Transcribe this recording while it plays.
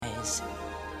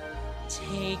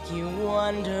take you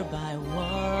wonder by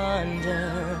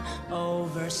wonder,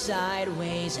 over,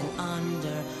 sideways, and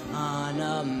under, on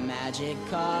a magic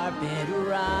carpet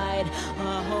ride,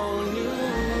 a whole new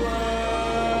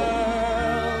world,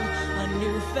 a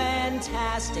new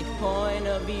fantastic point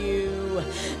of view.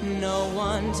 No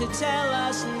one to tell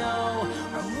us no,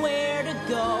 or where to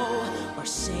go, or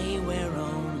say we're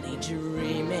only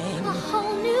dreaming. A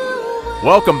whole new world.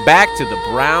 Welcome back to the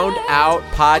Browned Out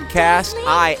Podcast.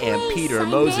 I am Peter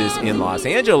Moses in Los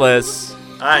Angeles.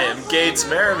 I am Gates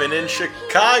Merriman in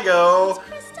Chicago.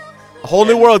 A whole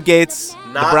new world, Gates.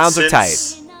 The Browns are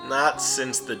tight. Not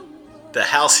since the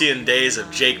halcyon days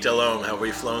of Jake Delhomme have we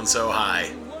flown so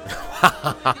high.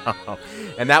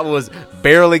 And that was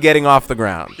barely getting off the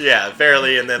ground. Yeah,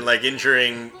 barely, and then like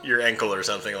injuring your ankle or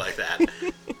something like that.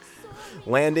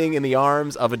 Landing in the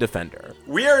arms of a defender.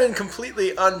 We are in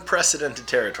completely unprecedented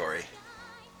territory.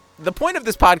 The point of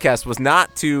this podcast was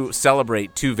not to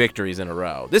celebrate 2 victories in a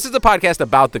row. This is a podcast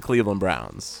about the Cleveland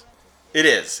Browns. It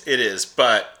is,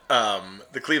 but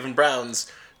the Cleveland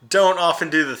Browns don't often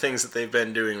do the things that they've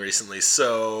been doing recently,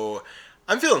 so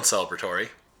I'm feeling celebratory.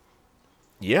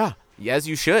 Yeah, as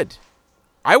you should.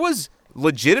 I was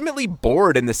legitimately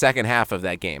bored in the second half of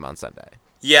that game on Sunday.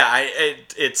 Yeah,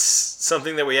 it's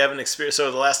something that we haven't experienced.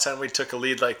 So the last time we took a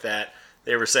lead like that,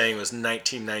 they were saying was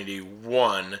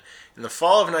 1991. In the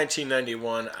fall of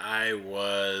 1991, I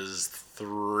was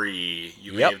 3.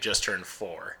 You may have just turned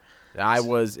 4. I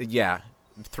was,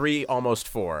 3, almost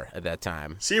 4 at that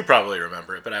time. So you probably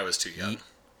remember it, but I was too young.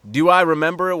 Do I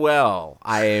remember it well?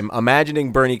 I am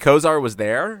imagining Bernie Kosar was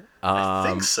there. I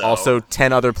think so. Also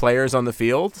 10 other players on the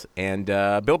field, and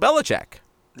Bill Belichick.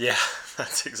 Yeah,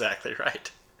 that's exactly right.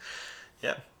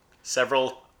 Yep.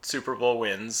 Several Super Bowl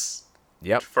wins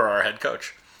for our head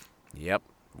coach. Yep.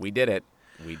 We did it.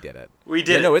 We did it.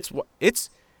 No,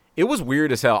 it was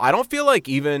weird as hell. I don't feel like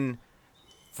even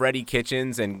Freddie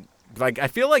Kitchens and I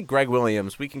feel like Gregg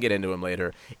Williams, we can get into him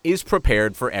later, is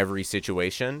prepared for every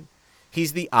situation.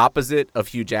 He's the opposite of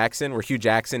Hugh Jackson, where Hugh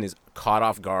Jackson is caught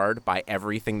off guard by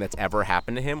everything that's ever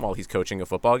happened to him while he's coaching a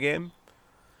football game.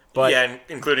 But yeah,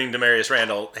 including Demarius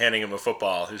Randall handing him a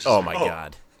football. Who's just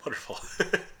God. Wonderful.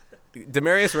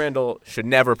 Demarius Randall should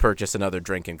never purchase another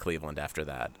drink in Cleveland after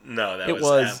that. No, that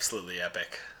was absolutely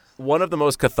epic. One of the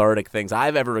most cathartic things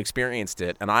I've ever experienced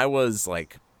it, and I was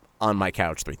like on my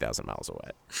couch 3,000 miles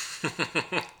away.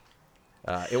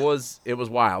 It was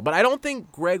wild. But I don't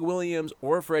think Gregg Williams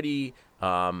or Freddie,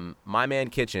 my man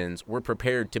Kitchens, were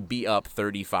prepared to be up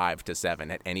 35-7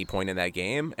 at any point in that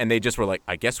game. And they just were like,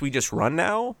 I guess we just run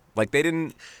now? Like, they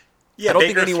didn't... Yeah, I don't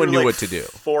Baker think anyone knew what to do.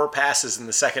 4 passes in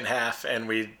the second half, and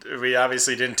we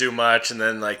obviously didn't do much. And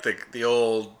then, like,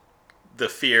 the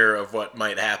fear of what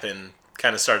might happen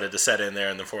kind of started to set in there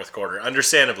in the fourth quarter.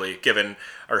 Understandably, given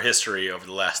our history over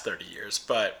the last 30 years.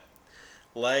 But,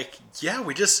 like, yeah,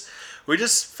 we just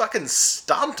fucking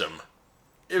stomped them.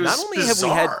 It was Not only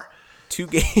bizarre. have we had 2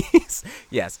 games.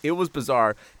 Yes, it was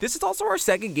bizarre. This is also our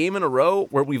second game in a row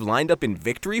where we've lined up in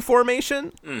victory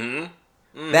formation. Mm-hmm.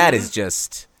 Mm-hmm. That is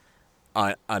just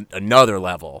another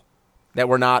level. That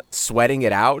we're not sweating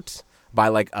it out by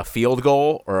like a field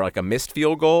goal or like a missed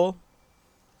field goal.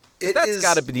 That's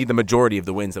got to be the majority of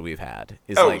the wins that we've had.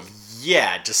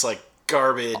 Just like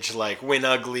garbage, like win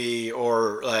ugly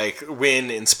or like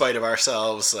win in spite of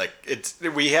ourselves. Like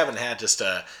we haven't had just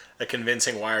a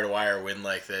convincing wire-to-wire win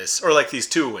like this, or like these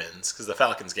 2 wins, because the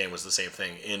Falcons game was the same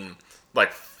thing in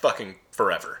like fucking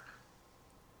forever.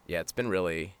 Yeah, it's been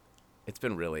really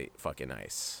fucking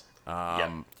nice.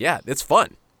 Yeah, it's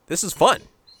fun. This is fun.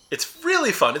 It's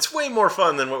really fun. It's way more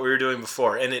fun than what we were doing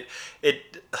before, and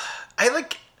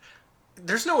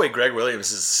there's no way Gregg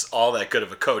Williams is all that good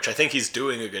of a coach. I think he's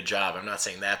doing a good job. I'm not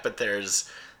saying that, but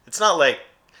it's not like,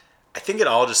 I think it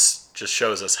all just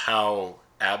shows us how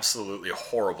absolutely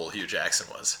horrible Hugh Jackson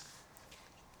was.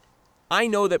 I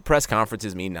know that press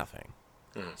conferences mean nothing.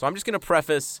 So I'm just going to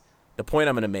preface the point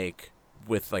I'm going to make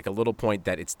with like a little point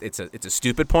that it's a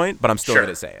stupid point, but I'm still going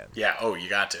to say it. Yeah, you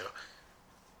got to.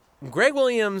 Gregg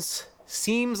Williams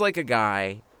seems like a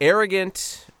guy,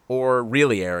 arrogant or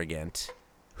really arrogant,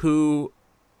 who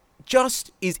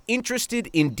just is interested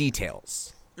in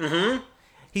details. Mm-hmm.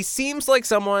 He seems like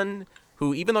someone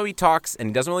who, even though he talks and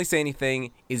he doesn't really say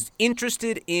anything, is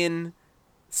interested in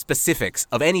specifics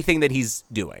of anything that he's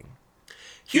doing.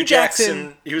 Hugh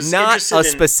Jackson, he was not a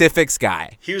specifics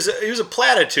guy. He was a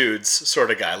platitudes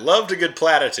sort of guy. Loved a good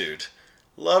platitude.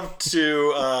 Loved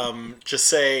to just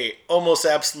say almost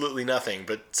absolutely nothing,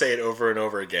 but say it over and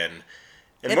over again.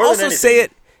 And more also than anything, say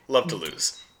it. Love to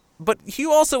lose. But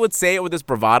Hugh also would say it with this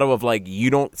bravado of like, you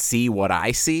don't see what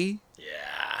I see.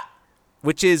 Yeah.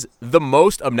 which is the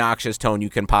most obnoxious tone you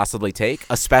can possibly take,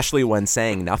 especially when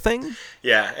saying nothing.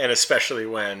 Yeah, and especially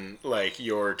when, like,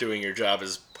 you're doing your job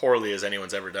as poorly as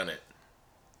anyone's ever done it.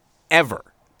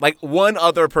 Ever. Like, one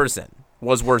other person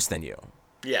was worse than you.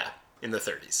 Yeah, in the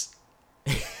 30s.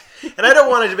 And I don't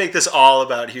want to make this all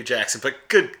about Hugh Jackson, but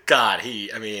good God,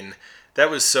 that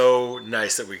was so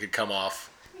nice that we could come off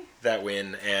that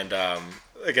win and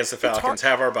against the Falcons,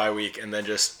 have our bye week, and then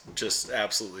just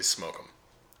absolutely smoke them.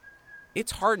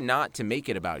 It's hard not to make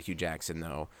it about Hugh Jackson,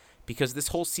 though, because this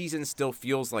whole season still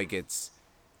feels like it's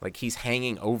like he's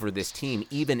hanging over this team,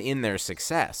 even in their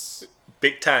success.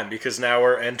 Big time, because now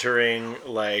we're entering,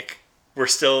 like, we're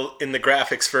still in the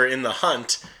graphics for in the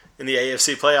hunt in the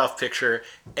AFC playoff picture,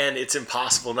 and it's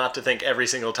impossible not to think every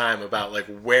single time about, like,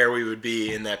 where we would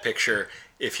be in that picture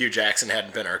if Hugh Jackson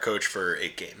hadn't been our coach for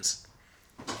 8 games.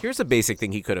 Here's a basic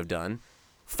thing he could have done.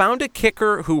 Found a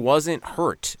kicker who wasn't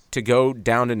hurt to go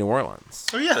down to New Orleans.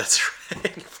 Oh, yeah, that's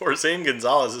right. Poor Zane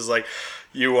Gonzalez is like,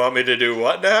 you want me to do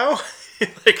what now?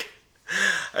 Like,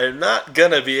 I'm not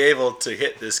going to be able to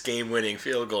hit this game-winning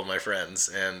field goal, my friends.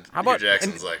 And Hugh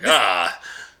Jackson's like,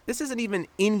 This isn't even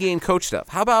in-game coach stuff.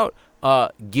 How about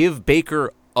give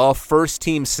Baker a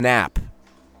first-team snap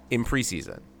in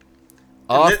preseason?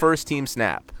 First-team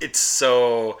snap. It's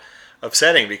so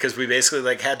upsetting because we basically,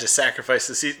 like, had to sacrifice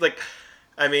the season. Like,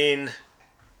 I mean,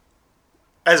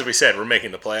 as we said, we're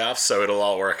making the playoffs, so it'll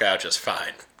all work out just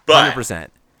fine. But 100%.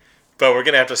 But we're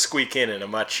going to have to squeak in a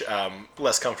much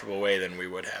less comfortable way than we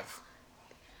would have.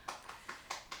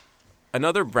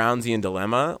 Another Brownsian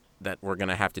dilemma that we're going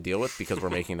to have to deal with because we're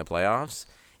making the playoffs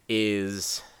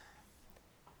is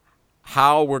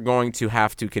how we're going to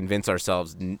have to convince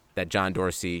ourselves that John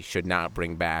Dorsey should not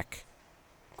bring back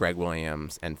Gregg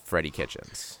Williams and Freddie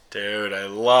Kitchens. Dude, I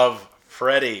love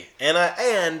Freddie. And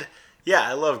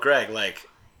I love Gregg, like,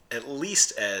 at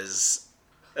least as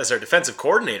our defensive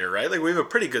coordinator, right? Like, we have a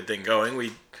pretty good thing going.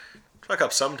 We fuck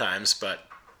up sometimes, but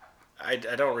I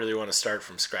don't really want to start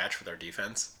from scratch with our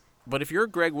defense. But if you're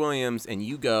Gregg Williams and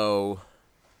you go,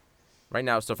 right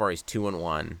now so far he's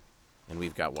 2-1, and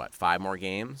we've got, 5 more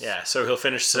games? Yeah, so he'll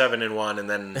finish 7-1 and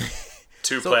then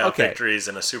 2 playoff victories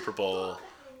and a Super Bowl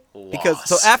loss.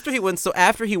 Because after he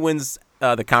wins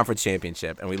the conference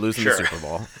championship and we lose in the Super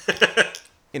Bowl,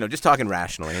 just talking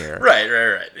rationally here. Right.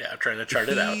 Yeah, I'm trying to chart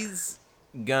it out. He's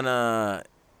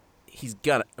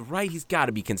got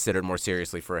to be considered more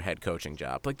seriously for a head coaching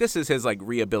job. Like, this is his, like,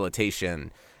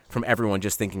 rehabilitation from everyone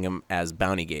just thinking him as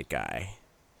Bounty Gate guy.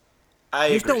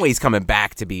 There's no way he's coming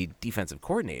back to be defensive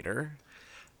coordinator.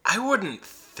 I wouldn't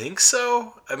think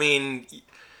so. I mean, you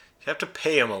have to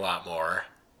pay him a lot more.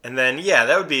 And then, yeah,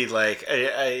 that would be like,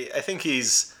 I think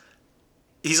he's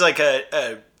like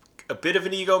a bit of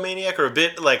an egomaniac or a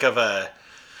bit like of a,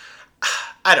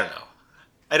 I don't know.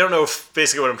 I don't know if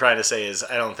basically what I'm trying to say is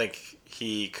I don't think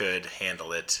he could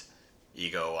handle it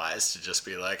ego-wise to just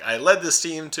be like, I led this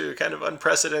team to kind of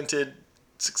unprecedented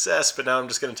success, but now I'm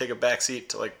just going to take a backseat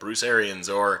to, like, Bruce Arians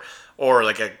or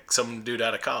like some dude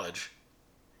out of college.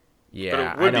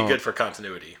 Yeah, but it would be good for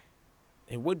continuity.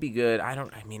 It would be good. I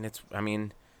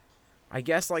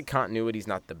guess, like, continuity's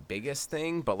not the biggest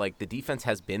thing, but, like, the defense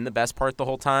has been the best part the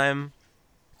whole time.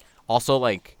 Also,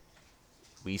 like,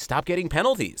 we stopped getting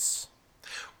penalties.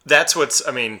 That's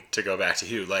to go back to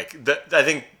Hugh, like, I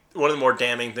think one of the more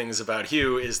damning things about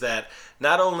Hugh is that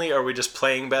not only are we just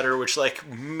playing better, which, like,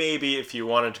 maybe if you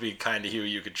wanted to be kind to Hugh,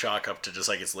 you could chalk up to just,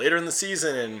 like, it's later in the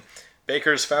season and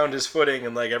Baker's found his footing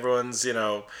and, like, everyone's,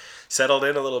 settled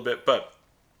in a little bit, but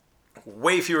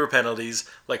way fewer penalties,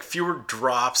 like, fewer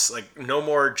drops, like, no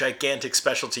more gigantic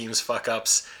special teams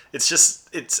fuck-ups.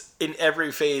 It's in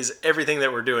every phase, everything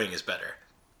that we're doing is better.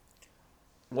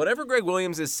 Whatever Gregg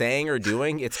Williams is saying or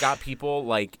doing, it's got people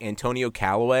like Antonio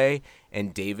Callaway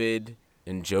and David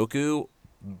Njoku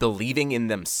believing in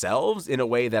themselves in a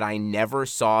way that I never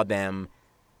saw them,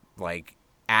 like,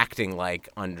 acting like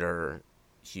under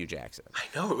Hugh Jackson. I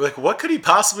know. Like, what could he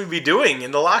possibly be doing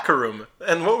in the locker room?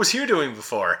 And what was Hugh doing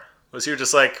before? Was Hugh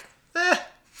just like,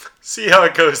 see how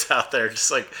it goes out there?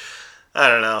 Just like, I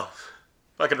don't know.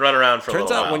 Fucking run around for a little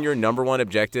while. Turns out when your number one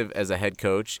objective as a head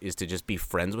coach is to just be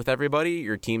friends with everybody,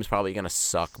 your team's probably going to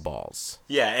suck balls.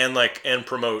 Yeah, and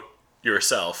promote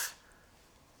yourself.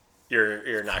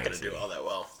 You're not going to do all that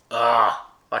well.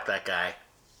 Fuck that guy.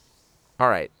 All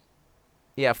right.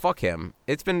 Yeah, fuck him.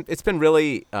 It's been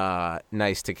really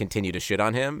nice to continue to shit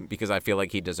on him because I feel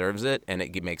like he deserves it and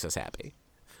it makes us happy.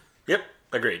 Yep,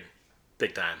 agreed.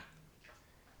 Big time.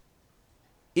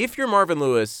 If you're Marvin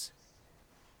Lewis,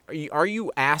 are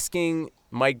you asking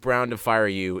Mike Brown to fire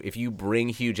you if you bring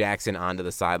Hugh Jackson onto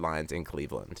the sidelines in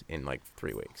Cleveland in, like,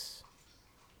 3 weeks?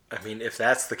 I mean, if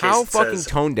that's the case, How it fucking says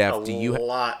tone deaf a do you?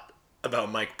 lot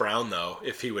about Mike Brown, though.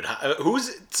 If he would,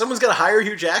 someone's gonna hire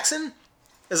Hugh Jackson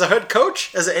as a head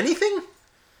coach, as anything?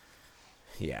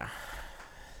 Yeah.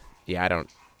 I don't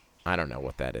know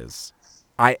what that is.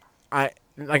 I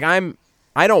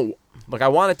don't like. I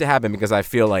want it to happen because I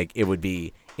feel like it would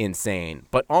be insane,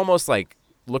 but almost like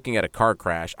looking at a car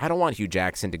crash. I don't want Hugh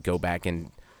Jackson to go back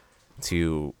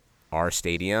into our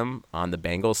stadium on the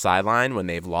Bengals sideline when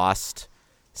they've lost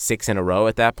 6 in a row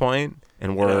at that point,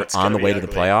 and we're on the way to the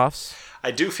playoffs.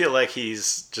 I do feel like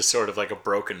he's just sort of like a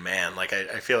broken man. Like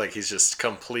I feel like he's just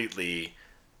completely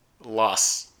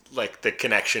lost like the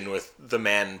connection with the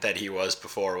man that he was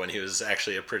before when he was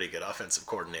actually a pretty good offensive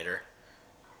coordinator.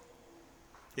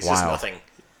 He's just nothing.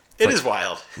 It is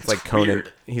wild. It's like Conan.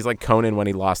 Weird. He's like Conan when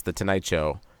he lost the Tonight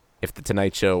Show. If the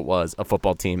Tonight Show was a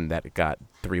football team that got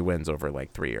 3 wins over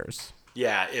like 3 years.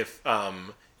 Yeah, if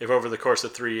over the course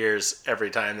of 3 years,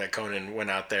 every time that Conan went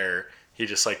out there, he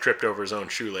just like tripped over his own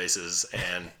shoelaces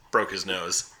and broke his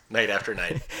nose night after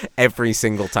night. Every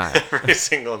single time. Every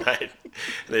single night.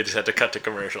 They just had to cut to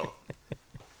commercial.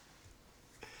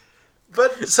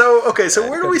 But so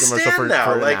where do we stand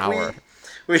now? Like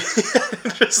we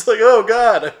just like, oh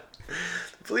God,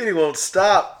 the bleeding won't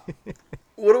stop.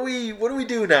 What do we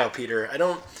do now, Peter?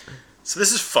 So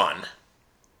this is fun.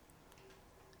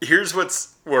 Here's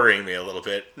what's worrying me a little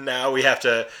bit. Now we have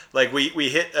to we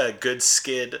hit a good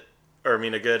skid, or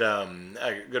a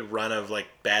good run of like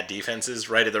bad defenses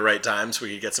right at the right time, so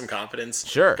we could get some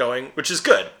confidence going, which is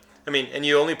good. I mean, and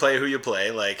you only play who you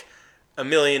play. Like a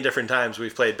million different times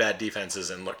we've played bad defenses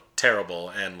and looked terrible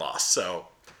and lost. So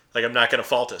like I'm not going to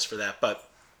fault us for that, but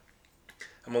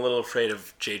I'm a little afraid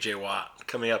of J.J. Watt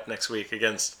coming up next week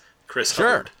against Chris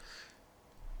Hubbard.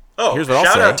 Oh, here's what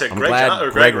shout I'll out say. to I'm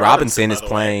glad Gregg Robinson is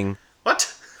playing.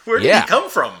 What? Where did he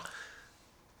come from?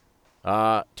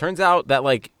 Turns out that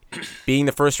like being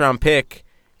the first round pick,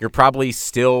 you're probably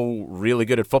still really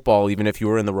good at football, even if you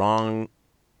were in the wrong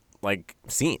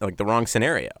the wrong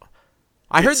scenario.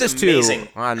 I heard this too.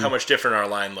 On how much different our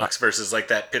line looks versus like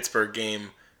that Pittsburgh game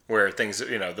where things,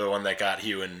 the one that got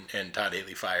Hugh and Todd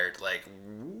Haley fired. Like,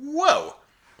 whoa.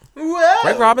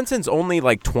 Gregg Robinson's only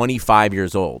like 25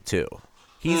 years old too.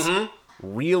 He's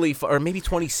really, or maybe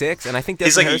 26, and I think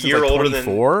he's like a year older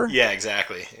 24. than. Yeah,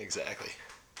 exactly.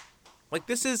 Like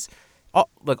this is,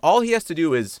 all he has to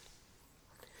do is,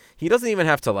 he doesn't even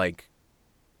have to like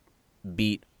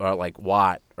beat or like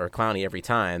Watt or Clowney every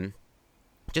time.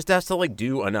 Just has to like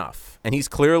do enough, and he's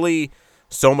clearly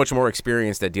so much more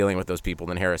experienced at dealing with those people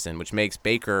than Harrison, which makes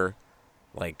Baker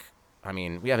like. I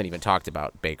mean, we haven't even talked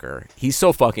about Baker. He's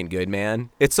so fucking good, man.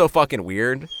 It's so fucking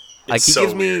weird. Like he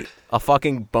gives me a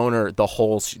fucking boner the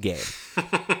whole game.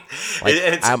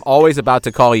 I'm always about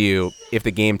to call you if the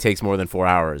game takes more than 4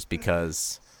 hours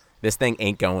because this thing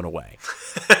ain't going away.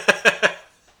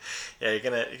 Yeah, you're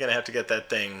gonna have to get that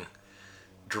thing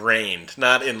drained,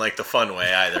 not in like the fun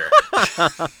way either.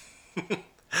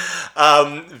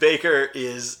 Baker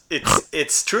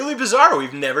it's truly bizarre.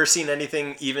 We've never seen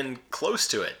anything even close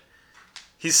to it.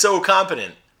 He's so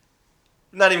competent.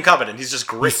 Not even competent. He's just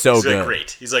great. He's good. Like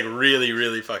great. He's like really,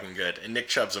 really fucking good. And Nick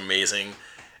Chubb's amazing.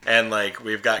 And like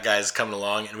we've got guys coming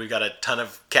along, and we've got a ton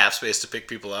of cap space to pick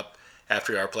people up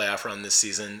after our playoff run this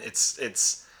season.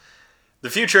 It's the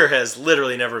future has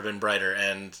literally never been brighter,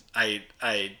 and I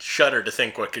shudder to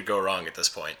think what could go wrong at this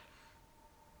point.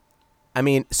 I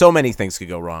mean, so many things could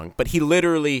go wrong, but he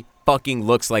literally fucking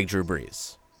looks like Drew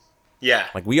Brees. Yeah.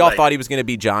 Like we all thought he was going to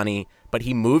be Johnny, but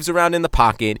he moves around in the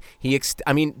pocket.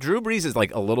 Drew Brees is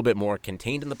like a little bit more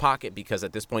contained in the pocket because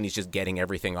at this point he's just getting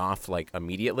everything off like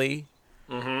immediately.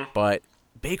 Mm-hmm. But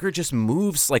Baker just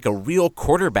moves like a real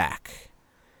quarterback.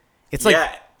 It's like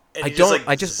I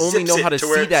just only know how to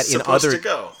see that in other.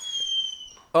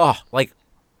 Oh, like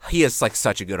he has like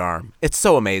such a good arm. It's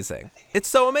so amazing.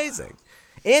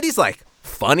 And he's like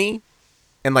funny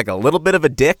and like a little bit of a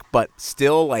dick, but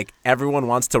still like everyone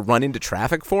wants to run into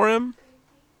traffic for him.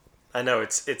 I know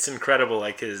it's incredible.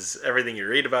 Like everything you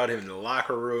read about him in the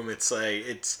locker room, it's like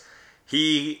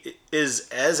he is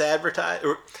as advertised,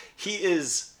 or he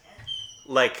is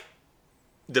like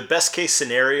the best case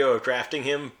scenario of drafting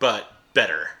him, but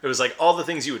better. It was like all the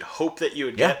things you would hope that you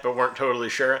would get, but weren't totally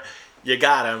sure. You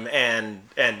got him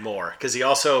and more, because he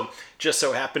also just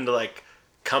so happened to like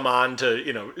come on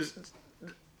to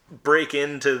break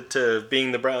into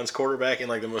being the Browns quarterback in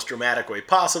like the most dramatic way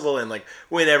possible and like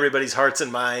win everybody's hearts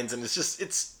and minds, and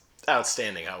it's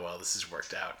outstanding how well this has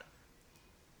worked out.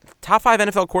 Top 5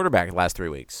 NFL quarterback the last 3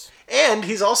 weeks. And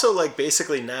he's also like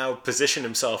basically now positioned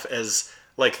himself as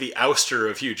like the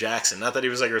ouster of Hugh Jackson. Not that he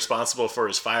was like responsible for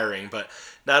his firing, but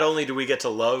not only do we get to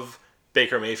love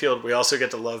Baker Mayfield, we also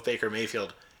get to love Baker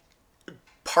Mayfield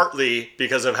partly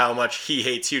because of how much he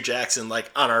hates Hugh Jackson, like,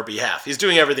 on our behalf. He's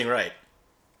doing everything right.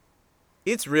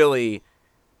 It's really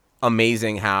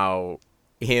amazing how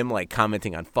him, like,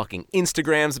 commenting on fucking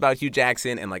Instagrams about Hugh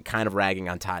Jackson and, like, kind of ragging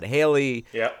on Todd Haley.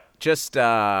 Yep. Just,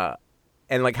 and,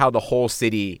 like, how the whole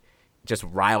city just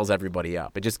riles everybody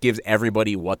up. It just gives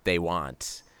everybody what they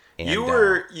want. And, you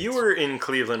were in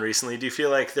Cleveland recently. Do you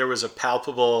feel like there was a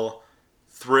palpable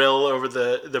thrill over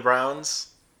the Browns?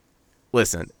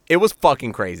 Listen, it was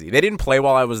fucking crazy. They didn't play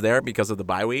while I was there because of the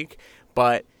bye week,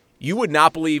 but you would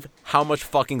not believe how much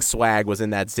fucking swag was in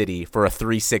that city for a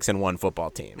 3-6-1 football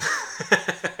team.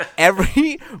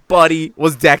 Everybody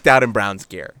was decked out in Browns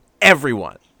gear.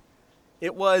 Everyone.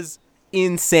 It was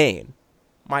insane.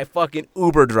 My fucking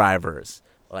Uber drivers,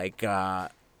 like,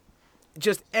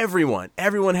 just everyone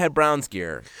had Browns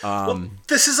gear. Well,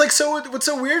 this is like what's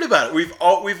so weird about it?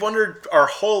 We've wondered our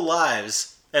whole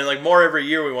lives, and like more every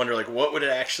year we wonder like what would it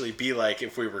actually be like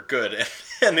if we were good?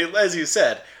 And as you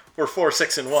said, we're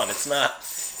 4-6-1.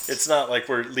 It's not like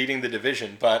we're leading the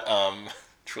division, but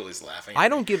Truly's laughing. I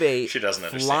don't give a she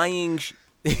doesn't flying.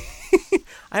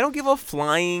 I don't give a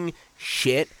flying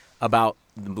shit about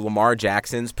Lamar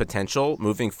Jackson's potential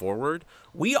moving forward.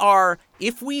 We are,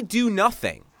 if we do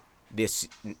nothing,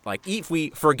 if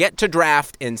we forget to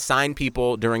draft and sign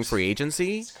people during free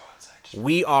agency,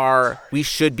 we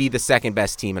should be the second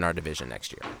best team in our division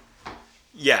next year.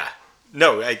 Yeah.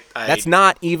 No, I that's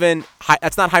not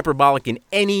hyperbolic in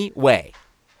any way.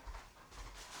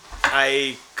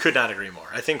 I could not agree more.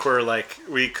 I think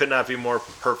we could not be more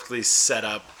perfectly set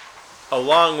up,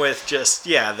 along with just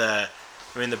the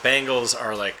Bengals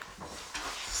are like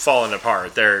falling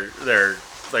apart. They're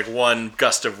like one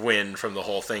gust of wind from the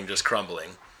whole thing just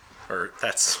crumbling. Or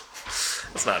that's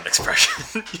not an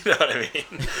expression. You know what I mean?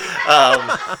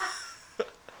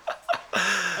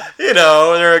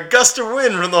 They're a gust of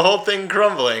wind from the whole thing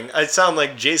crumbling. I sound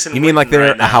like Jason. You mean like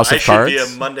they're a house of cards? I should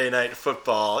be a Monday Night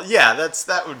Football. Yeah,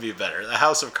 that would be better. A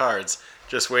house of cards,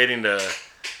 just waiting to.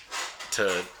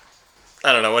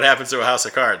 I don't know what happens to a house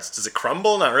of cards. Does it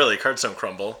crumble? Not really. Cards don't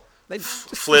crumble. They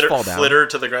flitter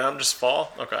to the ground, just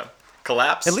fall. Okay,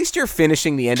 collapse. At least you're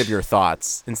finishing the end of your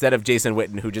thoughts instead of Jason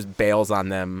Witten, who just bails on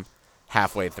them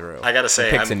halfway through. I gotta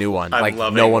say, picks a new one. I'm like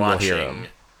loving no one will hear him.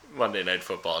 Monday Night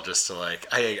Football, just to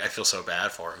I feel so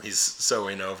bad for him. He's so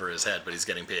in over his head, but he's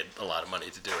getting paid a lot of money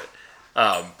to do it.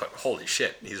 But holy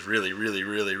shit, he's really, really,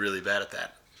 really, really bad at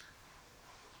that.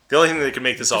 The only thing that could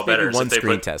make this all better is one if they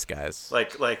screen put test, guys.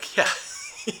 Yeah.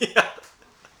 Yeah.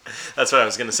 That's what I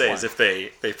was gonna say. Is if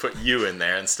they put you in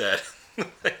there instead.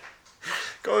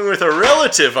 Going with a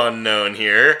relative unknown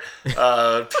here,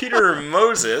 Peter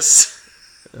Moses.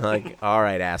 Like, all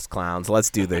right, ass clowns, let's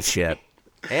do this shit.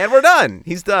 And we're done.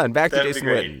 He's done. Back to Jason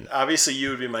Witten. Obviously, you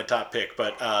would be my top pick,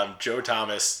 but Joe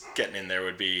Thomas getting in there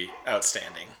would be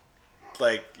outstanding.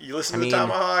 Like, you listen to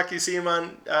Tomahawk, you see him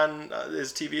on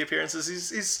his TV appearances.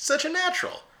 He's such a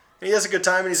natural. And he has a good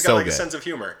time, and he's got a sense of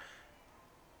humor.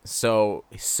 So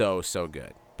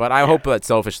good. But I hope that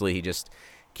selfishly he just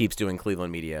keeps doing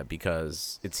Cleveland media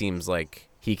because it seems like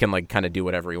he can like kind of do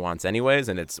whatever he wants anyways,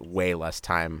 and it's way less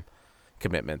time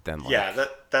commitment than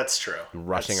that's true.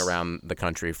 Rushing around the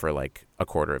country for like a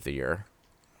quarter of the year.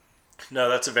 No,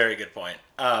 that's a very good point.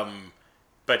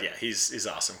 But yeah, he's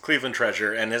awesome. Cleveland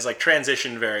treasure, and has like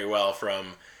transitioned very well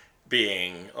from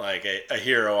being like a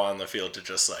hero on the field to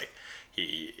just like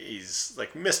he's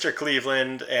like Mr.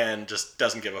 Cleveland and just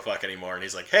doesn't give a fuck anymore. And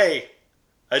he's like, hey,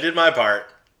 I did my part.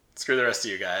 Screw the rest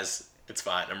of you guys. It's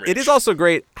fine. I'm rich. It is also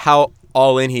great how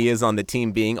all in he is on the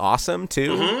team being awesome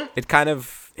too. Mm-hmm.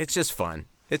 It's just fun.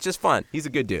 It's just fun. He's a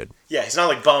good dude. Yeah, he's not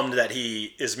like bummed that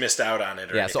he is missed out on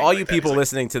it. Or so all you people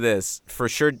listening to this, for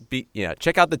sure,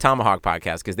 check out the Tomahawk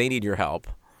podcast because they need your help.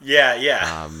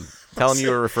 Yeah. Tell them you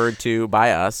were referred to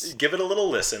by us. Give it a little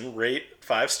listen. Rate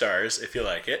 5 stars if you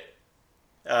like it.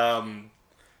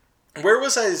 Where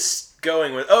was I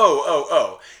going with?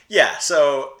 Oh. Yeah.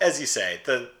 So as you say,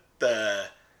 the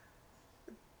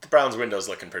Browns' window's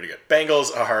looking pretty good.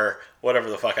 Bengals are whatever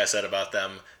the fuck I said about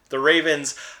them. The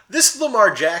Ravens, this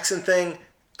Lamar Jackson thing,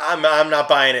 I'm not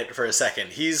buying it for a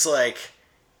second. He's like,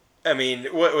 I mean,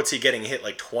 what's he getting hit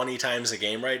like 20 times a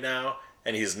game right now?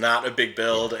 And he's not a big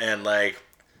build. And like,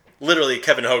 literally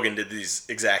Kevin Hogan did these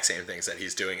exact same things that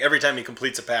he's doing. Every time he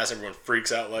completes a pass, everyone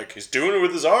freaks out like, he's doing it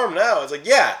with his arm now. It's like,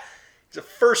 yeah, he's a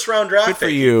first-round draft pick. Good for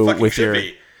you with your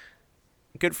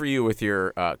good for you with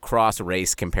your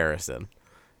cross-race comparison.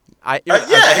 You're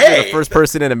the first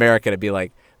person in America to be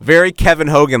like, very Kevin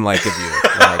Hogan-like of you.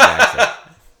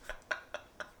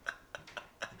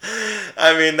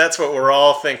 I mean, that's what we're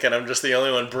all thinking. I'm just the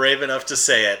only one brave enough to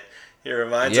say it. He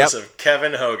reminds us of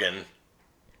Kevin Hogan.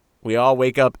 We all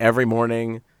wake up every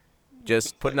morning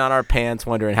just putting on our pants,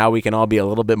 wondering how we can all be a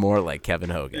little bit more like Kevin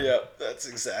Hogan. Yep, that's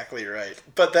exactly right.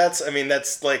 But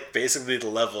that's like basically the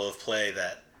level of play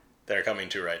that they're coming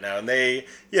to right now. And they,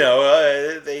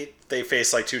 they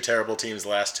faced like 2 terrible teams the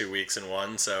last 2 weeks and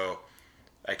won, so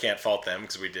I can't fault them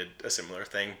because we did a similar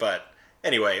thing. But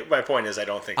anyway, my point is I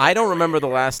don't remember the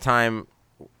last time.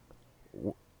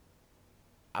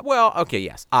 Well, okay,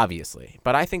 yes, obviously.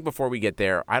 But I think before we get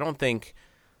there, I don't think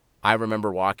I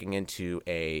remember walking into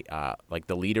a like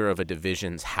the leader of a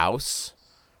division's house,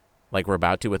 like we're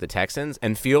about to with the Texans,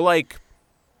 and feel like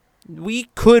we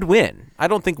could win. I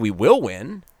don't think we will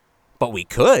win, but we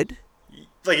could.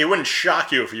 Like, it wouldn't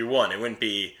shock you if you won. It wouldn't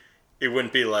be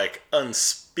like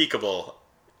unspeakable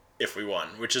if we won,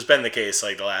 which has been the case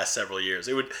like the last several years.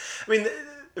 It would, I mean,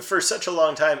 for such a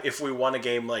long time, if we won a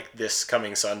game like this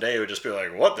coming Sunday, it would just be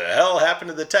like, what the hell happened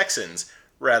to the Texans?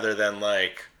 Rather than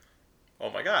like,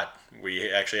 oh my God,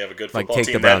 we actually have a good football team. Like,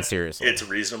 take the Browns seriously. It's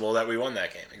reasonable that we won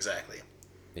that game. Exactly.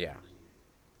 Yeah.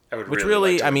 I would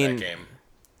really like to win that game.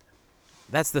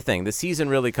 That's the thing. The season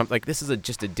really comes like this is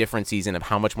just a different season of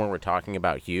how much more we're talking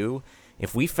about Hugh.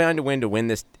 If we found a way to win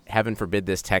this, heaven forbid,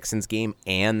 this Texans game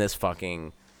and this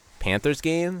fucking Panthers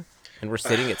game, and we're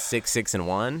sitting at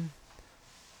 6-1,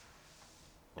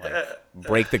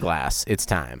 break the glass. It's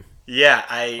time. Yeah,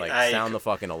 sound the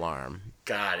fucking alarm.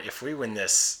 God, if we win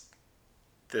this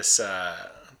what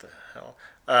the hell?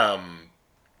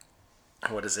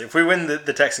 What is it? If we win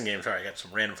the Texan game, sorry, I got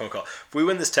some random phone call. If we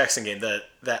win this Texan game,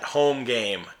 that home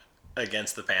game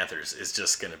against the Panthers is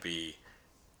just going to be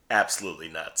absolutely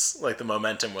nuts. Like the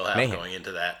momentum we'll have going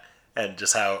into that, and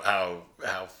just how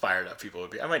fired up people would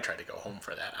be. I might try to go home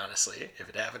for that, honestly, if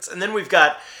it happens. And then we're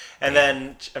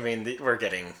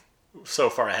getting so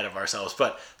far ahead of ourselves,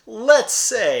 but let's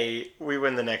say we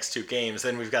win the next 2 games,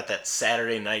 then we've got that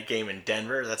Saturday night game in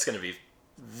Denver. That's going to be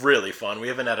really fun. We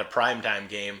haven't had a primetime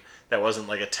game that wasn't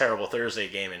like a terrible Thursday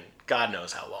game in God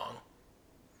knows how long.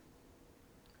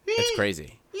 It's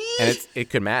crazy, and it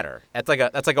could matter. That's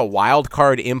like a wild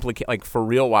card like for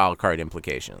real wild card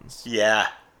implications. Yeah.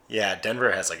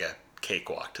 Denver has like a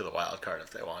cakewalk to the wild card if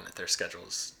they want it. Their schedule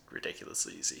is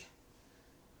ridiculously easy.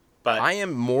 But I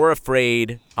am more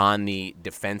afraid on the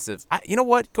defensive. You know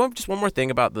what? Going just one more thing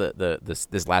about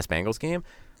this last Bengals game.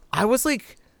 I was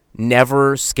like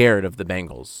never scared of the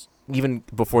Bengals even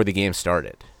before the game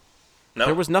started. No.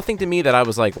 There was nothing to me that I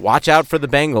was like, watch out for the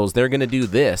Bengals. They're going to do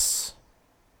this.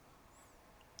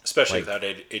 Especially without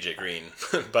AJ Green.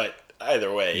 But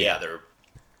either way, they're...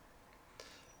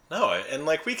 No, and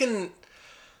like we can...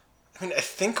 I mean, I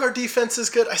think our defense is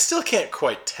good. I still can't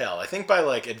quite tell. I think by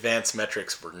like advanced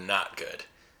metrics, we're not good.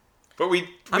 But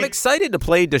I'm excited to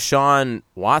play Deshaun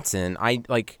Watson. I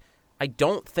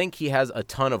don't think he has a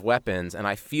ton of weapons, and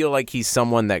I feel like he's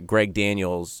someone that Gregg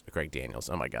Williams,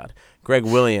 oh my God, Gregg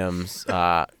Williams,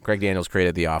 Gregg Daniels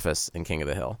created The Office and King of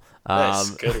the Hill.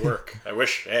 Nice, good work. I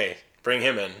wish, bring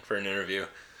him in for an interview.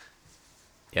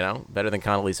 Better than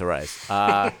Condoleezza Rice.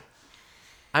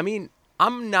 I mean,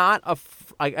 I'm not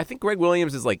I think Gregg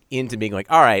Williams is like into being like,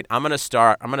 all right, I'm gonna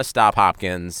stop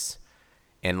Hopkins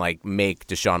and like make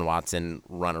Deshaun Watson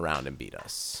run around and beat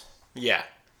us. Yeah.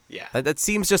 That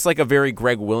seems just like a very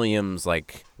Gregg Williams,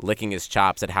 like licking his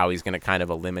chops at how he's going to kind of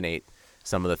eliminate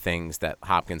some of the things that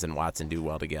Hopkins and Watson do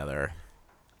well together.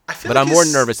 But I'm more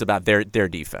nervous about their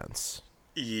defense.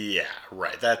 Yeah,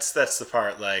 right. That's the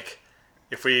part. Like,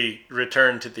 if we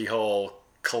return to the whole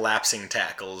collapsing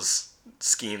tackles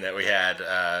scheme that we had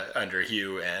under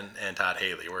Hugh and Todd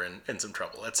Haley, we're in some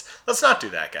trouble. Let's not do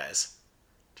that, guys.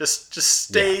 Just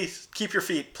stay. Yeah. Keep your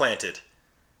feet planted.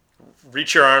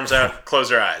 Reach your arms out,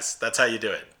 close your eyes. That's how you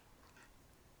do it.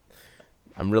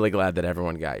 I'm really glad that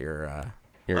everyone got your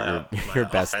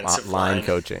best line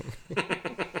coaching.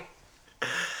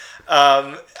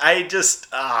 I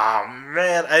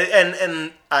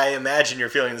imagine you're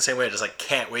feeling the same way. I just like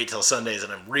can't wait till Sundays,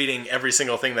 and I'm reading every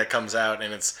single thing that comes out,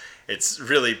 and it's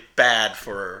really bad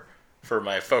for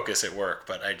my focus at work.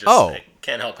 But I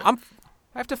can't help it. I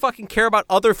have to fucking care about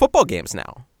other football games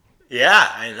now.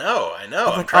 Yeah, I know.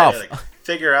 I'm trying to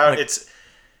figure out.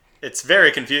 It's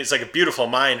very confusing. It's like a beautiful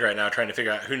mind right now trying to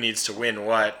figure out who needs to win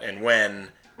what and when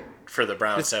for the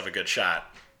Browns to have a good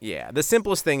shot. Yeah, the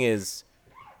simplest thing is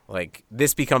like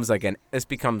this becomes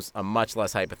a much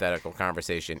less hypothetical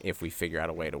conversation if we figure out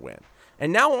a way to win.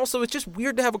 And now also it's just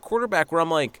weird to have a quarterback where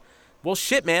I'm like, well,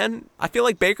 shit, man. I feel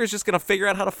like Baker's just gonna figure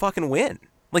out how to fucking win.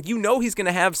 Like he's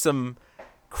gonna have some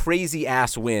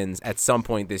crazy-ass wins at some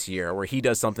point this year where he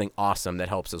does something awesome that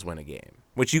helps us win a game,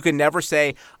 which you can never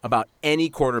say about any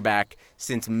quarterback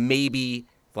since maybe,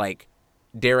 like,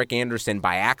 Derek Anderson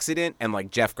by accident and, like,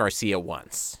 Jeff Garcia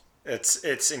once.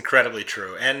 It's incredibly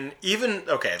true. And even,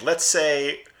 okay, let's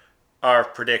say our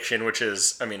prediction, which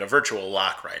is, I mean, a virtual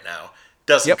lock right now,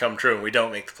 doesn't come true and we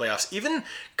don't make the playoffs. Even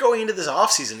going into this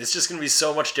offseason, it's just going to be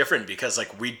so much different because,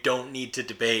 like, we don't need to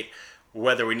debate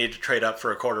whether we need to trade up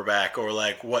for a quarterback or,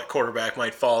 like, what quarterback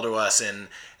might fall to us.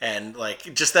 And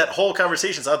like, just that whole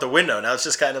conversation's out the window. Now it's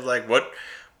just kind of like,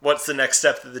 what's the next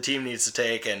step that the team needs to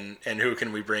take and who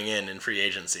can we bring in free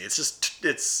agency?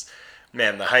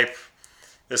 Man, the hype,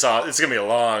 it's going to be a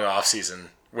long offseason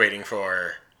waiting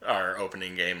for our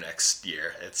opening game next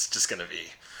year. It's just going to be,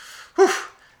 whew.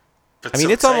 But I mean,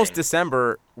 so it's exciting. almost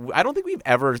December. I don't think we've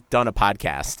ever done a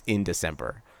podcast in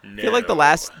December. No. I feel like the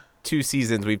last 2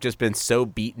 seasons we've just been so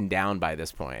beaten down by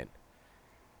this point.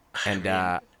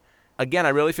 And again, I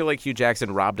really feel like Hugh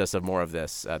Jackson robbed us of more of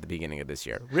this at the beginning of this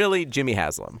year. Really, Jimmy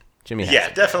Haslam.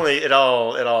 Yeah, definitely. It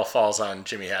all falls on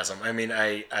Jimmy Haslam. I mean,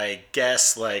 I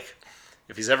guess, like,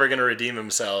 if he's ever going to redeem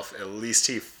himself, at least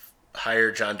he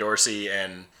hired John Dorsey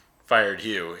and fired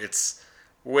Hugh. It's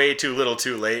way too little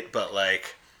too late, but,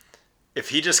 like, if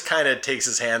he just kind of takes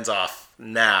his hands off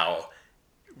now,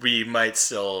 we might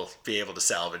still be able to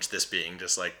salvage this being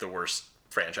just, like, the worst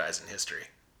franchise in history.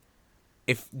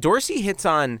 If Dorsey hits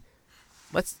on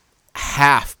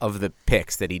half of the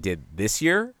picks that he did this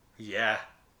year, yeah,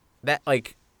 that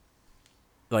like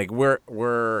we're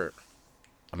oh,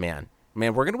 man,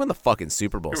 we're gonna win the fucking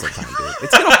Super Bowl sometime, dude.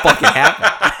 It's gonna fucking happen.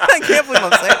 I can't believe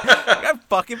I'm saying. I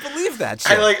fucking believe that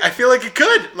shit. I feel like it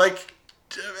could. Like,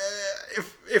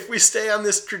 if we stay on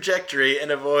this trajectory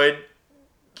and avoid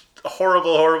a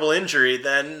horrible injury,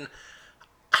 then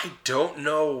I don't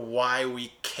know why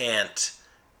we can't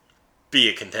be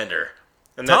a contender.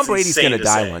 And Tom Brady's going to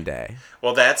die one day.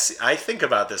 Well, I think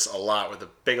about this a lot with a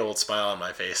big old smile on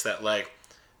my face that, like,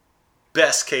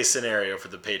 best case scenario for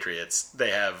the Patriots,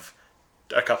 they have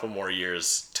a couple more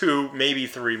years, 2, maybe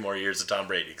 3 more years of Tom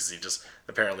Brady because he just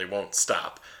apparently won't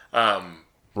stop.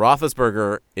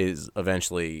 Roethlisberger is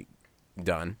eventually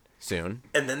done soon.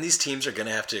 And then these teams are going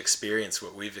to have to experience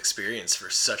what we've experienced for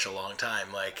such a long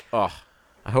time. Like,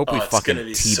 I hope we fucking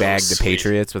teabag the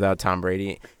Patriots without Tom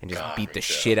Brady and just beat the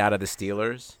shit out of the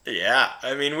Steelers. Yeah,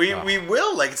 I mean, we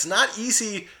will. Like, it's not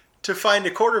easy to find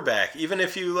a quarterback. Even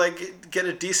if you, like, get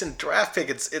a decent draft pick,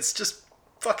 it's just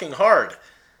fucking hard.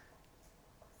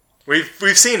 We've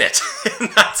seen it.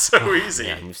 Not so easy.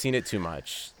 Yeah, we've seen it too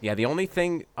much. Yeah, the only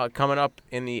thing coming up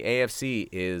in the AFC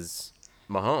is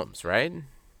Mahomes, right?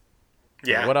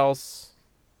 Yeah. What else?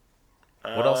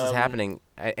 What else is happening?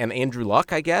 And Andrew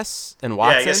Luck, I guess, and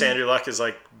Watson. Yeah, I guess Andrew Luck is,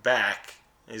 like, back.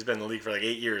 He's been in the league for like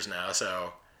 8 years now.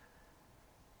 So,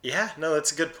 yeah, no,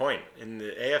 that's a good point. In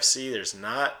the AFC, there's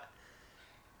not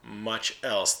much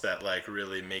else that, like,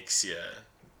 really makes you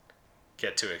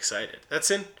get too excited.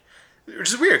 Which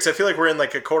is weird because I feel like we're in,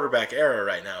 like, a quarterback era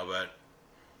right now. But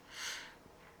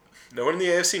no one in the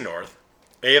AFC North,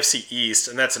 AFC East,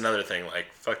 and that's another thing.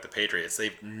 Like, fuck the Patriots.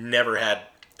 They've never had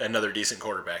another decent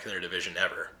quarterback in their division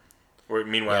ever.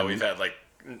 Meanwhile, we've had, like,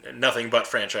 nothing but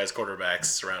franchise quarterbacks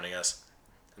surrounding us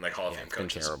and, like, Hall of Fame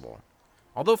coaches. It's been terrible.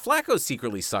 Although Flacco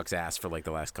secretly sucks ass for, like,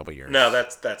 the last couple of years. No,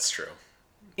 that's true.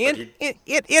 And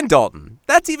Dalton.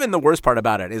 That's even the worst part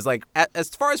about it is, like, as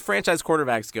far as franchise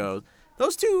quarterbacks go,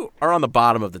 those two are on the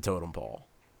bottom of the totem pole.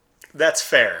 That's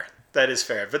fair. That is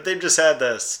fair. But they've just had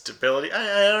the stability.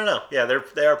 I don't know. Yeah,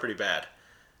 they are pretty bad.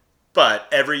 But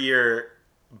every year,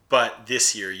 but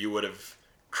this year, you would have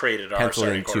traded our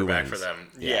starting quarterback for them.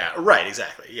 Yeah, right,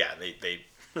 exactly. Yeah,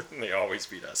 they always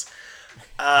beat us.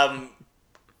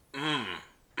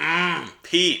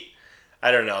 Pete,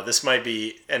 I don't know. This might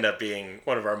end up being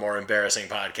one of our more embarrassing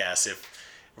podcasts if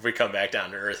we come back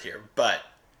down to earth here. But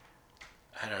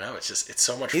I don't know. It's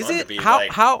so much fun to be high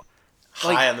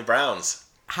on the Browns.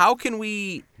 How can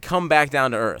we come back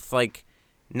down to earth? Like,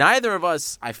 neither of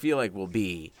us, I feel like, will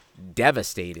be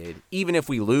devastated, even if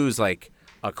we lose, like,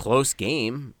 a close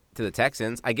game to the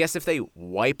Texans. I guess if they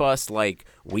wipe us like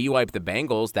we wipe the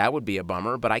Bengals, that would be a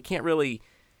bummer. But I can't really.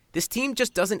 This team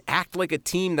just doesn't act like a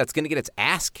team that's going to get its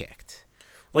ass kicked.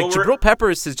 Like, Jabril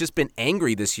Peppers has just been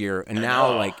angry this year, and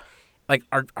now like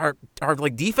our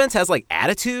like defense has, like,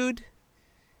 attitude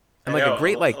and, like, a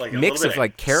great like mix of,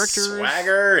 like, characters,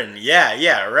 swagger, and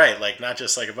yeah, right. Like, not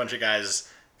just, like, a bunch of guys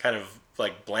kind of,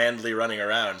 like, blandly running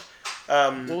around.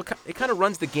 Well, it kind of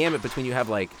runs the gamut between you have,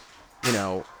 like, you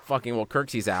know,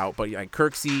 Kirksey's out, but, like,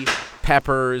 Kirksey,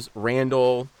 Peppers,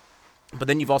 Randall, but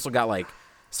then you've also got, like,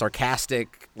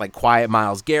 sarcastic, like quiet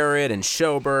Myles Garrett and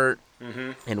Schobert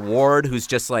and Ward, who's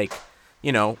just like,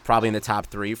 probably in the top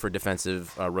 3 for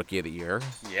defensive rookie of the year.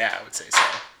 Yeah, I would say so.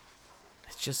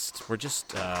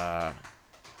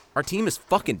 Our team is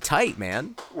fucking tight,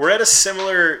 man. We're at a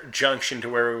similar junction to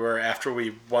where we were after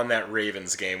we won that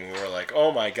Ravens game. We were like,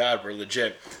 oh my God, we're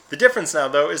legit. The difference now,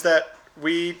 though, is that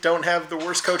we don't have the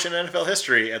worst coach in NFL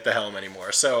history at the helm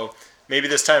anymore. So maybe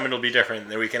this time it'll be different,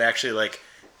 that we can actually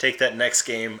take that next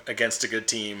game against a good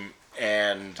team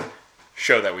and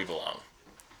show that we belong.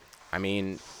 I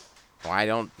mean, why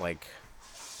not,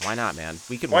 man?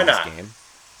 We could win this game.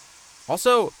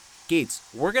 Also, Gates,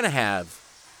 we're going to have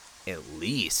at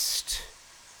least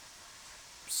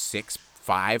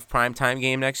 5 primetime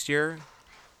game next year.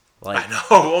 I know.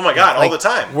 Oh my God, all the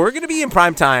time. We're going to be in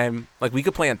primetime. We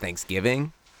could play on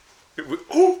Thanksgiving.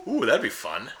 Ooh, that'd be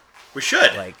fun. We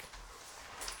should.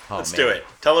 Let's do it.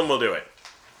 Tell them we'll do it.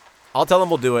 I'll tell them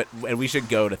we'll do it, and we should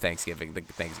go to the Thanksgiving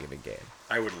game.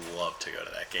 I would love to go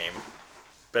to that game.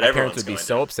 But my parents would be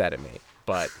so upset at me,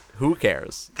 but who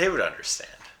cares? They would understand.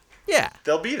 Yeah.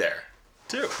 They'll be there,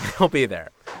 too. They'll be there.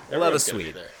 We'll have a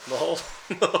suite. The whole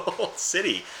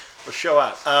city will show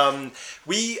up.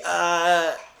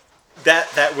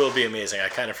 That will be amazing. I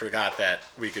kind of forgot that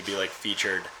we could be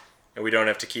featured, and we don't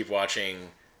have to keep watching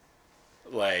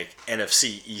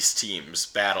NFC East teams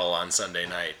battle on Sunday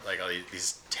night, all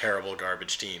these terrible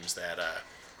garbage teams that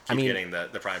keep getting the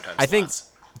primetime slots. I think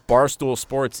Barstool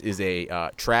Sports is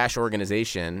a trash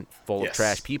organization full of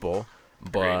trash people,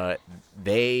 but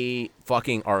they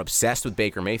fucking are obsessed with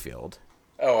Baker Mayfield.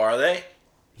 Oh, are they?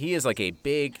 He is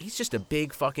he's just a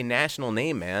big fucking national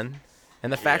name, man.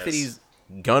 And the fact that he's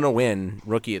gonna win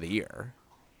Rookie of the Year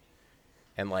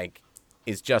and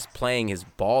is just playing his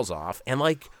balls off, and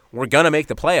we're gonna make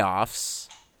the playoffs.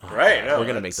 Right, no, we're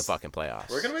gonna make the fucking playoffs.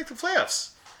 We're gonna make the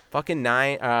playoffs. Fucking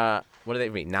 9. What do they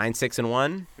mean?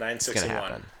 9-6-1.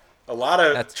 9-6-1. A lot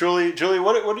of Julie.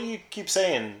 What do you keep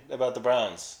saying about the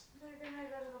Browns? They're gonna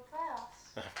go to the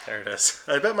playoffs. Oh, there it is.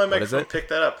 I bet my microphone picked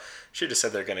that up. She just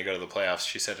said they're gonna go to the playoffs.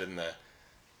 She said it in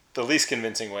the least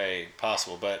convincing way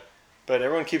possible. But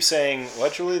everyone keeps saying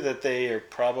what, Julie? That they are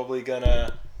probably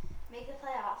gonna make the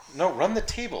playoffs. No, run the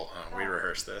table. Oh, we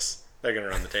rehearsed this. They're gonna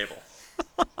run the table.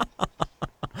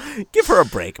 Give her a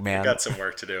break, man. Got some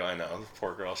work to do. I know.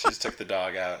 Poor girl. She just took the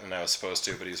dog out, and I was supposed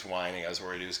to, but he was whining. I was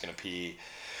worried he was going to pee.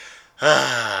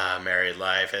 Married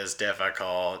life is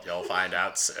difficult. You'll find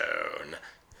out soon.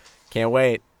 Can't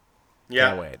wait. Yeah.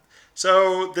 Can't wait.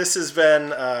 So this has been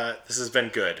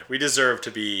good. We deserve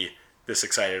to be this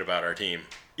excited about our team,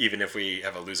 even if we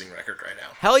have a losing record right now.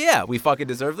 Hell yeah, we fucking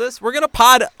deserve this. We're gonna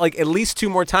pod at least 2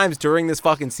 more times during this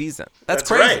fucking season. That's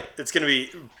crazy. Right. It's gonna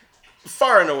be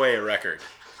far and away a record.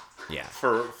 Yeah.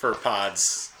 For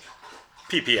pods,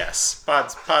 PPS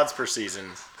pods per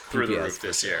season through the roof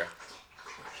this year.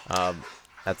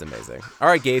 That's amazing. All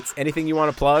right, Gates. Anything you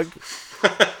want to plug? For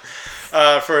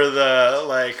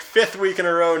the 5th week in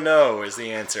a row, no is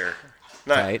the answer.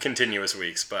 Not Tight. Continuous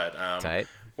weeks, but Tight.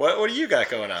 What do you got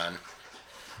going on?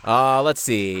 Let's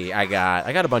see. I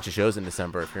got a bunch of shows in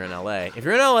December if you're in LA. If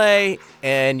you're in LA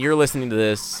and you're listening to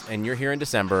this and you're here in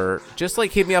December, just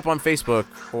hit me up on Facebook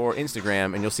or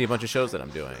Instagram and you'll see a bunch of shows that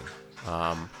I'm doing.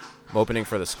 I'm opening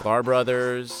for the Sklar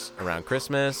Brothers around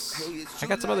Christmas. I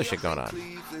got some other shit going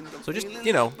on. So just,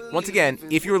 once again,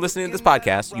 if you were listening to this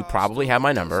podcast, you probably have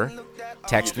my number.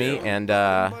 Text me and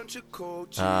I'll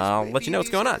let you know what's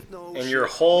going on. And your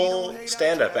whole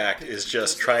stand-up act is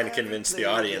just trying to convince the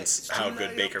audience how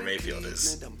good Baker Mayfield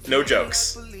is. No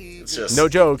jokes. It's just no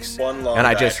jokes. One long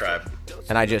diatribe.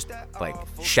 And I just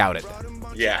shout at them.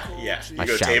 Yeah. You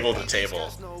go table to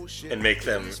table and make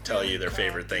them tell you their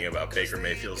favorite thing about Baker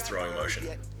Mayfield's throwing motion.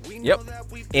 Yep.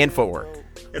 And footwork.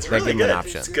 It's really good.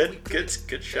 It's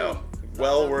good show.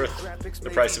 Well worth the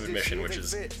price of admission, which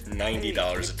is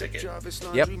 $90 a ticket.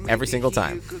 Yep, every single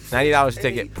time. $90 a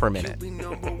ticket per minute.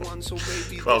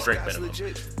 12 drink minimum.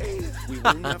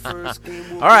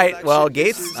 All right, well,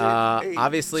 Gates,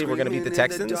 obviously we're going to beat the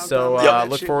Texans, so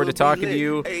look forward to talking to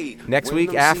you next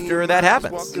week after that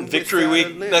happens. Victory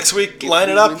week next week. Line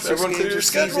it up. Everyone clear your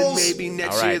schedules.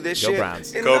 All right, go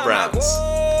Browns. Go Browns.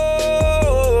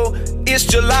 It's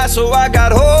July, so I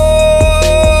got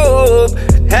hope.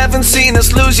 Haven't seen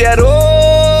us lose yet,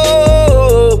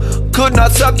 oh. Could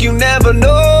not suck, you never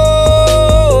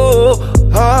know.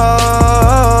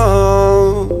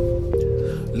 Oh.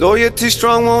 Loyalty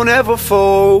strong, won't ever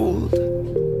fold.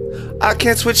 I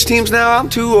can't switch teams now, I'm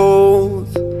too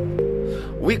old.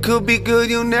 We could be good,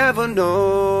 you never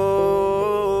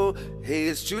know. Hey,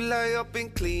 it's July up in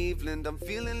Cleveland. I'm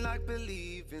feeling like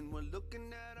believing. We're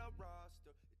looking at